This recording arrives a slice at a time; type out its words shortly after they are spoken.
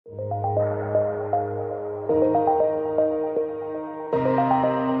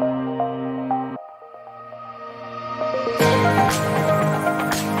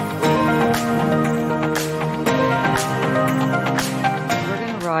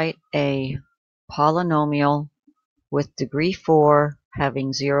write a polynomial with degree 4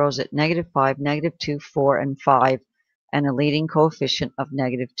 having zeros at -5, -2, 4, and 5, and a leading coefficient of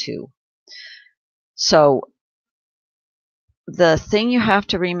 -2. So the thing you have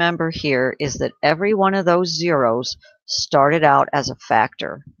to remember here is that every one of those zeros started out as a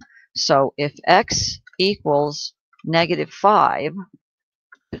factor. So if x equals -5,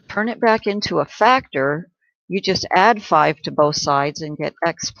 to turn it back into a factor, you just add 5 to both sides and get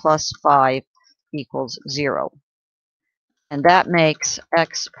x plus 5 equals 0. And that makes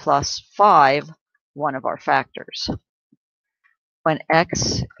x plus 5 one of our factors. When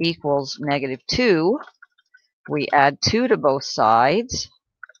x equals -2, we add 2 to both sides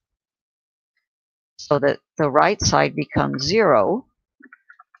so that the right side becomes 0.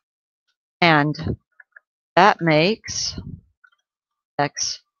 And that makes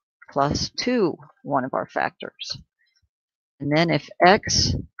x plus 2 one of our factors. And then if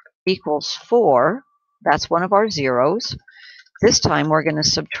x equals 4, that's one of our zeros. This time we're going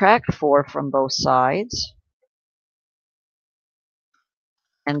to subtract 4 from both sides.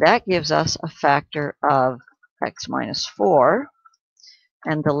 And that gives us a factor of x minus 4.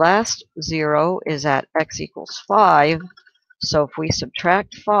 And the last 0 is at x equals 5. So if we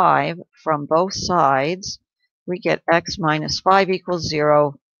subtract 5 from both sides, we get x minus 5 equals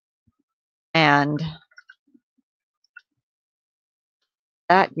 0. And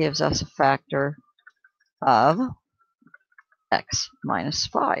that gives us a factor of x minus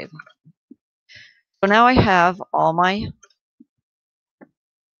 5. So now I have all my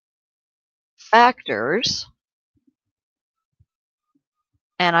factors,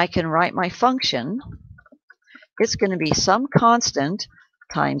 and I can write my function. It's going to be some constant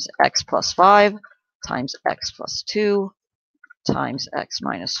times x plus 5 times x plus 2 times x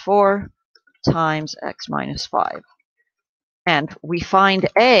minus 4 times x minus 5. And we find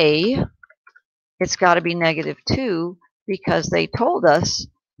a, it's got to be -2 because they told us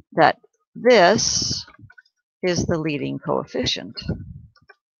that this is the leading coefficient.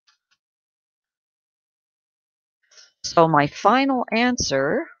 So my final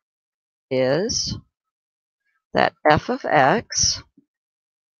answer is that f of x,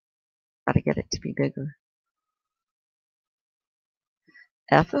 got to get it to be bigger,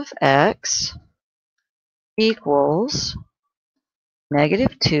 f of x equals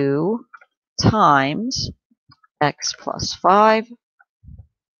 -2 times x plus 5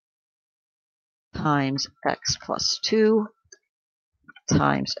 times x plus 2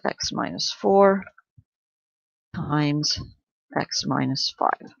 times x minus 4 times x minus 5.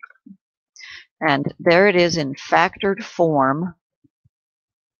 And there it is in factored form,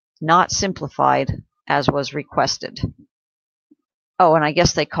 not simplified as was requested. Oh, and I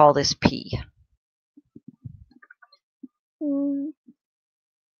guess they call this P.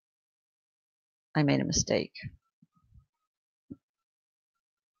 I made a mistake.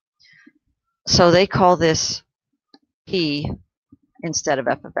 So they call this P instead of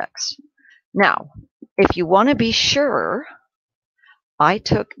f of x. Now, if you want to be sure, I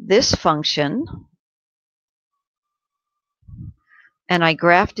took this function and I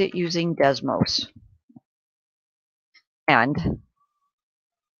graphed it using Desmos. And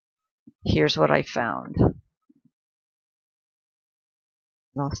here's what I found.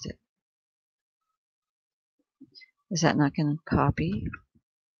 Lost it. Is that not going to copy?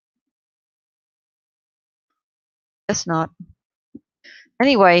 Guess not.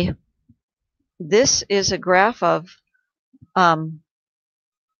 Anyway, this is a graph of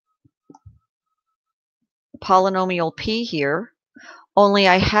polynomial P here, only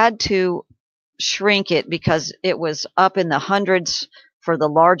I had to shrink it because it was up in the hundreds for the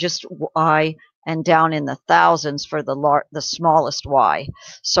largest y and down in the thousands for the smallest y.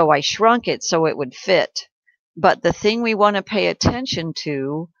 So I shrunk it so it would fit. But the thing we want to pay attention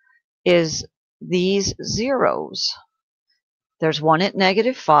to is these zeros. There's one at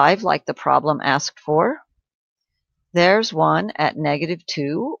 -5, like the problem asked for. There's one at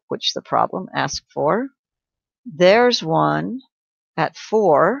 -2, which the problem asked for. There's one at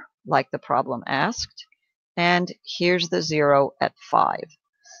 4, like the problem asked. And here's the 0 at 5.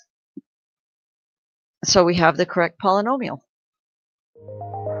 So we have the correct polynomial.